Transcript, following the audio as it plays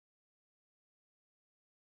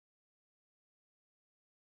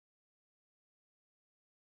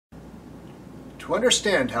To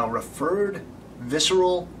understand how referred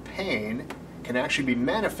visceral pain can actually be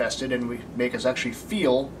manifested and make us actually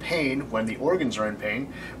feel pain when the organs are in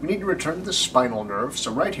pain, we need to return to the spinal nerve.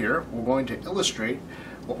 So right here, we're going to illustrate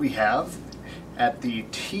what we have at the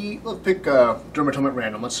let's pick a dermatome at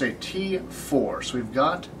random, let's say T4. So we've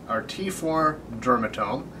got our T4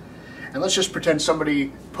 dermatome, and let's just pretend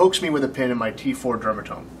somebody pokes me with a pin in my T4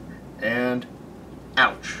 dermatome, and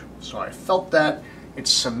ouch. So I felt that. It's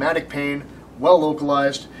somatic pain, well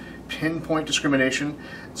localized, pinpoint discrimination.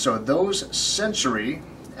 So those sensory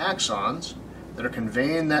axons that are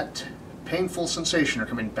conveying that painful sensation are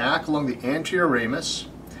coming back along the anterior ramus,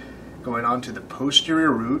 going on to the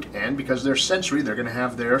posterior root, and because they're sensory, they're going to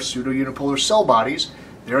have their pseudo-unipolar cell bodies.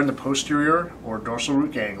 They're in the posterior or dorsal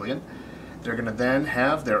root ganglion. They're going to then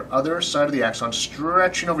have their other side of the axon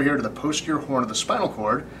stretching over here to the posterior horn of the spinal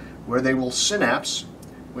cord, where they will synapse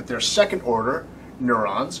with their second order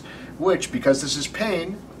neurons, which, because this is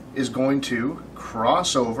pain, is going to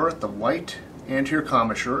cross over the white anterior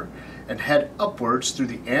commissure and head upwards through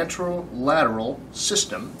the anterolateral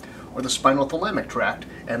system, or the spinal thalamic tract,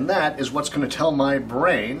 and that is what's going to tell my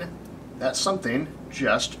brain that something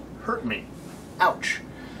just hurt me. Ouch.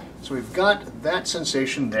 So we've got that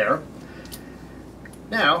sensation there.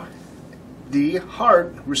 Now, the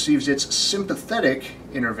heart receives its sympathetic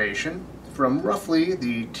innervation from roughly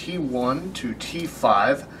the T1 to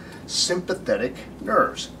T5 sympathetic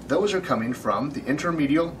nerves. Those are coming from the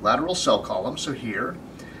intermedial lateral cell column. So here,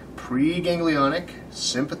 preganglionic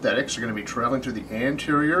sympathetics are going to be traveling through the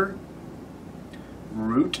anterior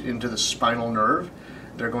root into the spinal nerve.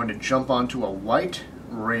 They're going to jump onto a white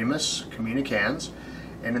ramus communicans,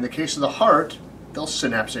 and in the case of the heart, they'll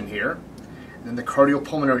synapse in here. And then the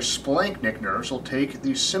cardiopulmonary splanchnic nerves will take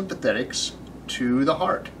these sympathetics to the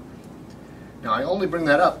heart. Now, I only bring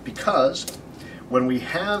that up because when we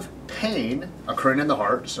have pain occurring in the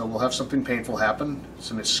heart, so we'll have something painful happen,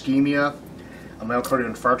 some ischemia, a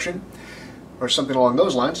myocardial infarction, or something along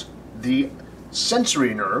those lines, the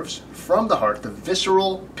sensory nerves from the heart, the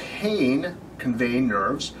visceral pain conveying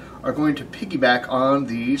nerves, are going to piggyback on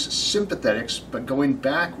these sympathetics, but going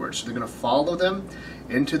backwards. So they're going to follow them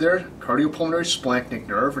into their cardiopulmonary splanchnic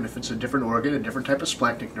nerve, and if it's a different organ, a different type of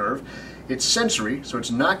splanchnic nerve, it's sensory, so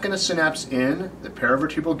it's not going to synapse in the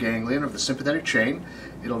paravertebral ganglion of the sympathetic chain.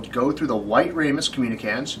 It'll go through the white ramus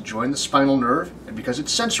communicans, join the spinal nerve, and because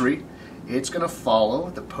it's sensory, it's going to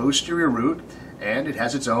follow the posterior root, and it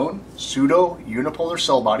has its own pseudo-unipolar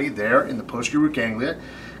cell body there in the posterior root ganglia,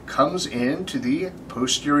 comes into the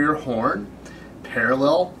posterior horn,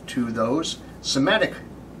 parallel to those somatic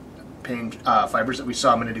pain fibers that we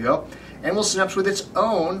saw a minute ago, and will synapse with its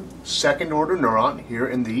own second order neuron here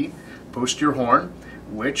in the posterior horn,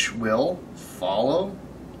 which will follow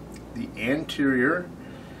the anterior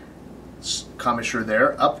commissure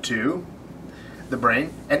there up to the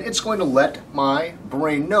brain, and it's going to let my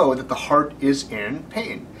brain know that the heart is in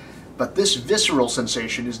pain. But this visceral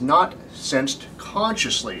sensation is not sensed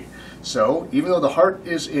consciously. So even though the heart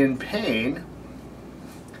is in pain,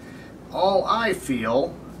 all I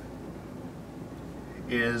feel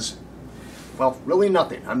is, well, really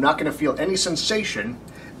nothing. I'm not going to feel any sensation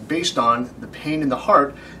based on the pain in the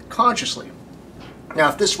heart consciously. Now,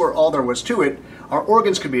 if this were all there was to it, our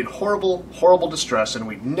organs could be in horrible, horrible distress, and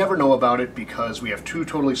we'd never know about it because we have two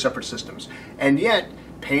totally separate systems. And yet,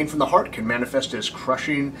 pain from the heart can manifest as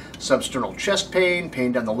crushing substernal chest pain,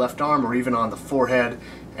 pain down the left arm, or even on the forehead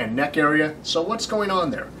and neck area. So what's going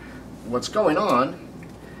on there? What's going on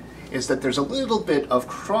is that there's a little bit of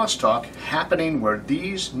crosstalk happening where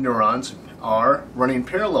these neurons are running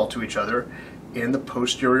parallel to each other in the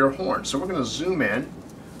posterior horn. So we're going to zoom in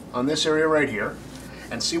on this area right here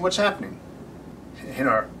and see what's happening. In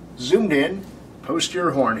our zoomed in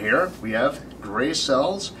posterior horn here, we have gray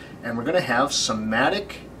cells, and we're going to have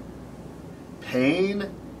somatic pain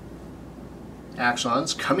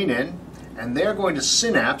axons coming in, and they're going to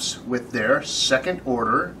synapse with their second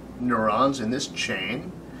order neurons in this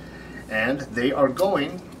chain, and they are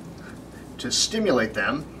going to stimulate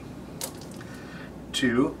them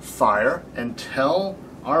to fire and tell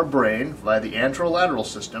our brain via the anterolateral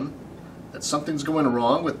system that something's going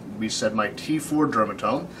wrong with, we said, my T4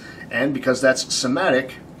 dermatome, and because that's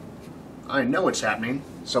somatic, I know it's happening,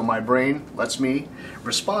 so my brain lets me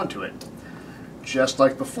respond to it. Just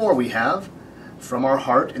like before, we have from our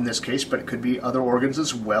heart in this case, but it could be other organs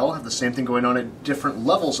as well, have the same thing going on at different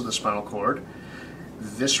levels of the spinal cord.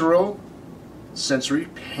 Visceral sensory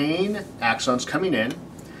pain axons coming in,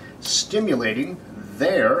 stimulating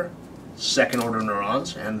their second order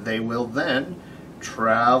neurons, and they will then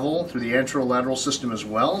travel through the anterolateral system as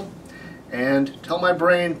well and tell my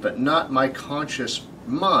brain, but not my conscious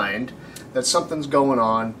mind, that something's going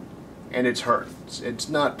on and it's hurt. It's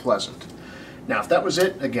not pleasant. Now, if that was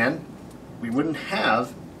it, again, we wouldn't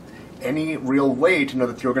have any real way to know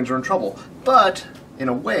that the organs are in trouble. But, in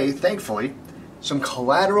a way, thankfully, some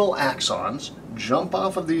collateral axons jump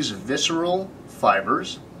off of these visceral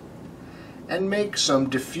fibers and make some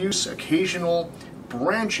diffuse occasional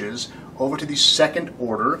branches over to the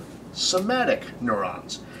second-order somatic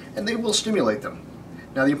neurons, and they will stimulate them.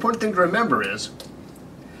 Now, the important thing to remember is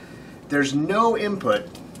there's no input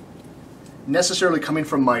necessarily coming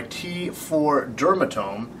from my T4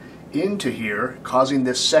 dermatome into here, causing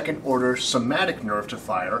this second-order somatic nerve to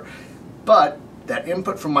fire, but that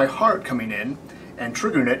input from my heart coming in and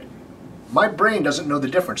triggering it, my brain doesn't know the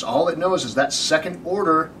difference. All it knows is that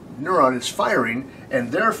second-order neuron is firing,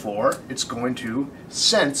 and therefore it's going to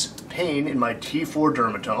sense pain in my T4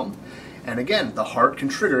 dermatome, and again, the heart can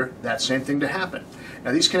trigger that same thing to happen.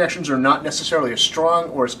 Now, these connections are not necessarily as strong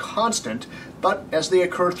or as constant, but as they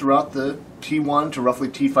occur throughout the T1 to roughly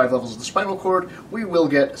T5 levels of the spinal cord, we will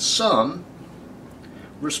get some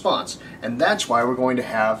response. And that's why we're going to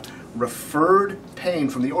have referred pain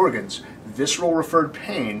from the organs, visceral referred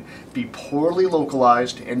pain, be poorly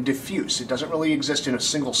localized and diffuse. It doesn't really exist in a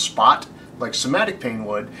single spot like somatic pain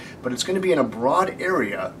would, but it's going to be in a broad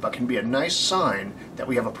area, but can be a nice sign that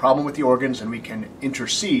we have a problem with the organs and we can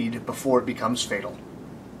intercede before it becomes fatal.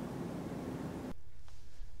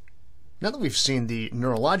 Now that we've seen the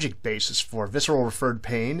neurologic basis for visceral referred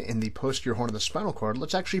pain in the posterior horn of the spinal cord,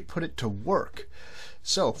 let's actually put it to work.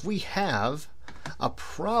 So if we have a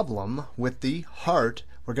problem with the heart,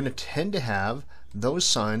 we're going to tend to have those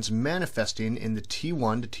signs manifesting in the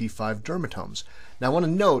T1 to T5 dermatomes. Now I want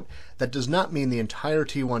to note that does not mean the entire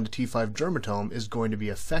T1 to T5 dermatome is going to be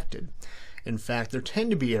affected. In fact, there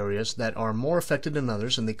tend to be areas that are more affected than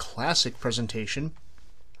others, and the classic presentation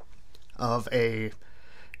of a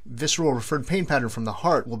visceral referred pain pattern from the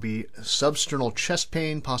heart will be substernal chest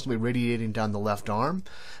pain, possibly radiating down the left arm.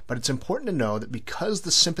 But it's important to know that because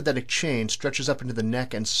the sympathetic chain stretches up into the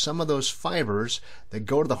neck and some of those fibers that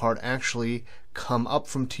go to the heart actually come up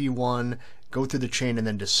from T1, go through the chain and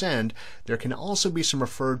then descend, there can also be some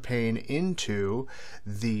referred pain into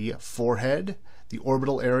the forehead, the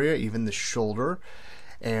orbital area, even the shoulder.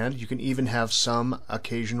 And you can even have some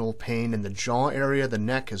occasional pain in the jaw area, the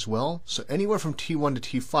neck as well. So anywhere from T1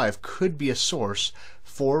 to T5 could be a source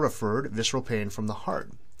for referred visceral pain from the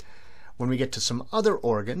heart. When we get to some other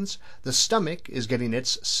organs, the stomach is getting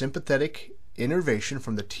its sympathetic innervation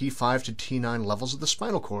from the T5 to T9 levels of the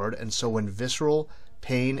spinal cord, and so when visceral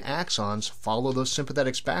pain axons follow those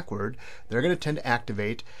sympathetics backward, they're going to tend to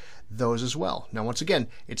activate those as well. Now, once again,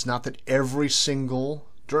 it's not that every single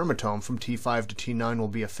dermatome from T5 to T9 will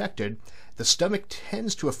be affected. The stomach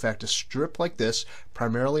tends to affect a strip like this,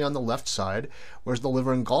 primarily on the left side, whereas the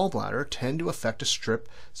liver and gallbladder tend to affect a strip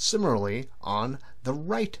similarly on the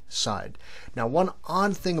right side. Now, one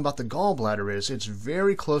odd thing about the gallbladder is it's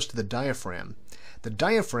very close to the diaphragm. The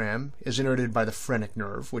diaphragm is innervated by the phrenic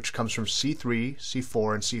nerve, which comes from C3,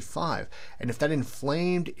 C4, and C5. And if that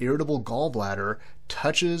inflamed, irritable gallbladder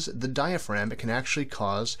touches the diaphragm, it can actually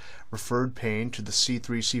cause referred pain to the C3,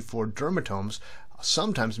 C4 dermatomes,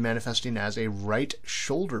 sometimes manifesting as a right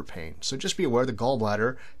shoulder pain. So just be aware the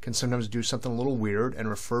gallbladder can sometimes do something a little weird and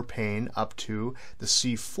refer pain up to the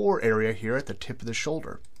C4 area here at the tip of the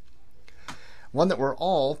shoulder. One that we're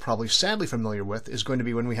all probably sadly familiar with is going to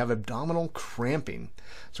be when we have abdominal cramping.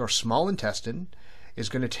 So our small intestine is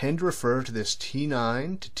going to tend to refer to this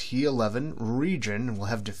T9 to T11 region, and we'll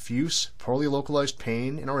have diffuse, poorly localized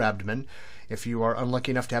pain in our abdomen. If you are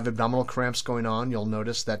unlucky enough to have abdominal cramps going on, you'll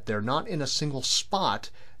notice that they're not in a single spot,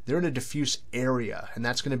 they're in a diffuse area, and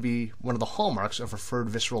that's going to be one of the hallmarks of referred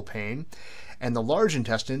visceral pain. And the large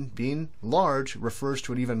intestine, being large, refers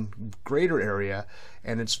to an even greater area,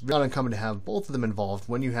 and it's not uncommon to have both of them involved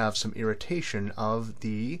when you have some irritation of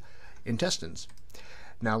the intestines.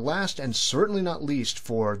 Now, last and certainly not least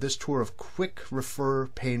for this tour of quick refer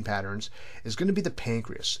pain patterns is going to be the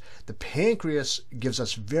pancreas. The pancreas gives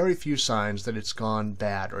us very few signs that it's gone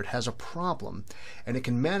bad or it has a problem, and it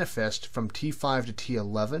can manifest from T5 to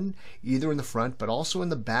T11, either in the front but also in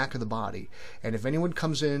the back of the body. And if anyone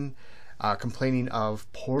comes in complaining of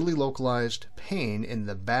poorly localized pain in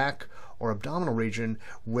the back or abdominal region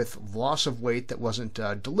with loss of weight that wasn't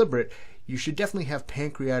deliberate, you should definitely have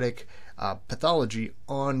pancreatic pathology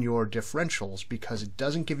on your differentials, because it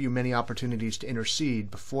doesn't give you many opportunities to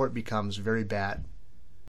intercede before it becomes very bad.